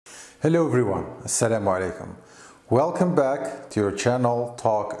Hello everyone, Assalamu alaikum. Welcome back to your channel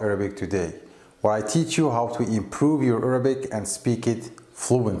Talk Arabic Today, where I teach you how to improve your Arabic and speak it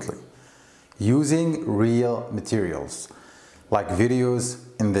fluently using real materials like videos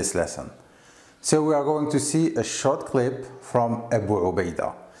in this lesson. So we are going to see a short clip from Abu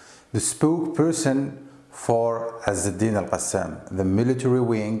Obaida, the spokesperson for Azz-ad-Din al-Qassam, the military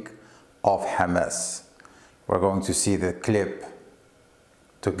wing of Hamas. We're going to see the clip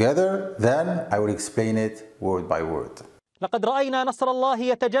together, then I will explain it word by word. لقد رأينا نصر الله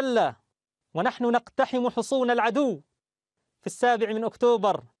يتجلى ونحن نقتحم حصون العدو في 7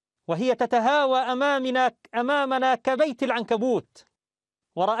 أكتوبر وهي تتهاوى أمامنا كبيت العنكبوت،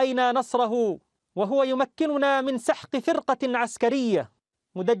 ورأينا نصره وهو يمكننا من سحق فرقة عسكرية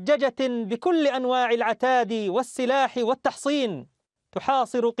مدججة بكل أنواع العتاد والسلاح والتحصين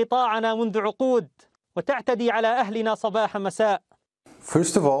تحاصر قطاعنا منذ عقود وتعتدي على أهلنا صباح مساء.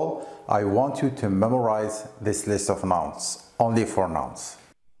 First of all, I want you to memorize this list of nouns, only 4 nouns.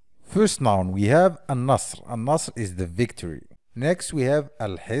 First noun, we have Al-Nasr. Al-Nasr is the victory. Next, we have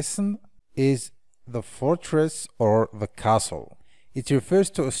Al-Hisn, is the fortress or the castle. It refers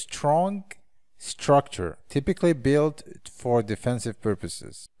to a strong structure, typically built for defensive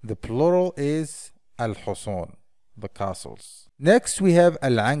purposes. The plural is Al-Husun, the castles. Next, we have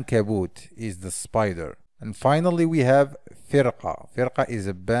Al-Ankabut, is the spider. And finally, we have Firqa. Firqa is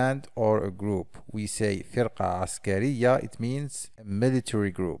a band or a group. We say Firqa Askariya, it means a military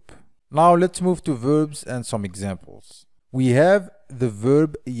group. Now let's move to verbs and some examples. We have the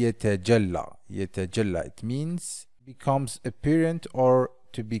verb yatajalla. Yatajalla, it means becomes apparent or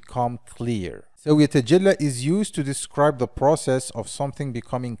to become clear. So yatajalla is used to describe the process of something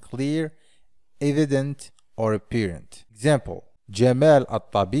becoming clear, evident, or apparent. Example: جمال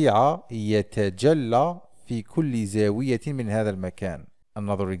الطبيعة يتجلى في كل زاوية من هذا المكان.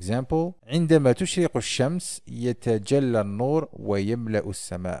 Another example: عندما تشرق الشمس يتجلى النور ويملأ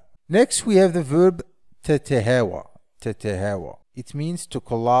السماء. Next we have the verb تتهاوى. تتهاوى. It means to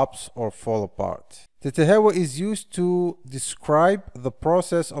collapse or fall apart. تتهاوى is used to describe the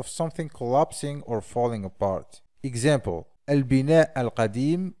process of something collapsing or falling apart. Example: البناء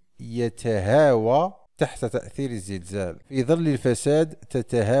القديم يتهاوى تحت تأثير الزلزال. في ظل الفساد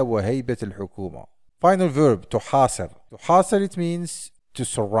تتهاوى هيبة الحكومة. Final verb تحاصر. تحاصر, it means to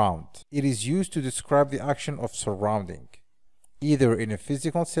surround. It is used to describe the action of surrounding, either in a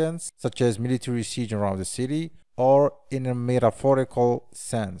physical sense, such as military siege around the city, or in a metaphorical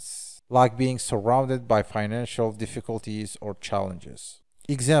sense, like being surrounded by financial difficulties or challenges.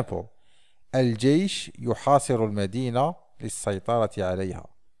 Example: الجيش يحاصر المدينة للسيطرة عليها.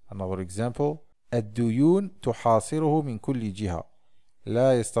 Another example: الديون تحاصره من كل جهة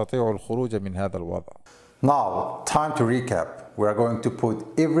لا يستطيع الخروج من هذا الوضع. Now, time to recap. We are going to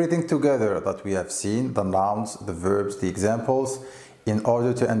put everything together that we have seen, the nouns, the verbs, the examples, in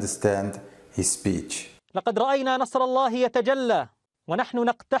order to understand his speech. لقد رأينا نصر الله يتجلى ونحن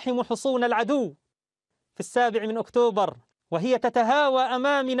نقتحم حصون العدو في 7 أكتوبر وهي تتهاوى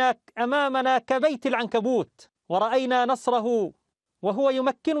أمامنا كبيت العنكبوت، ورأينا نصره وهو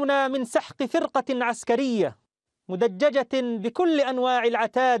يمكننا من سحق فرقة عسكرية مدججة بكل أنواع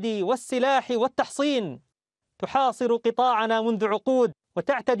العتاد والسلاح والتحصين تحاصر قطاعنا منذ عقود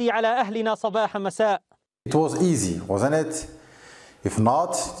وتعتدي على أهلنا صباح مساء. It was easy, wasn't it? If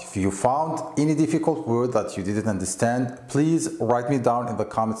not, if you found any difficult word that you didn't understand, please write me down in the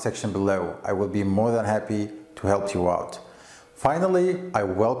comment section below. I will be more than happy to help you out. Finally, I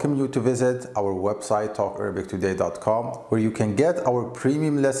welcome you to visit our website talkarabictoday.com, where you can get our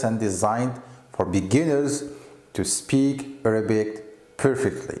premium lesson designed for beginners to speak Arabic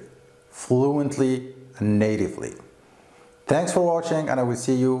perfectly, fluently, and natively. Thanks for watching, and I will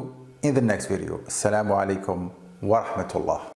see you in the next video. Assalamu alaikum wa rahmatullah.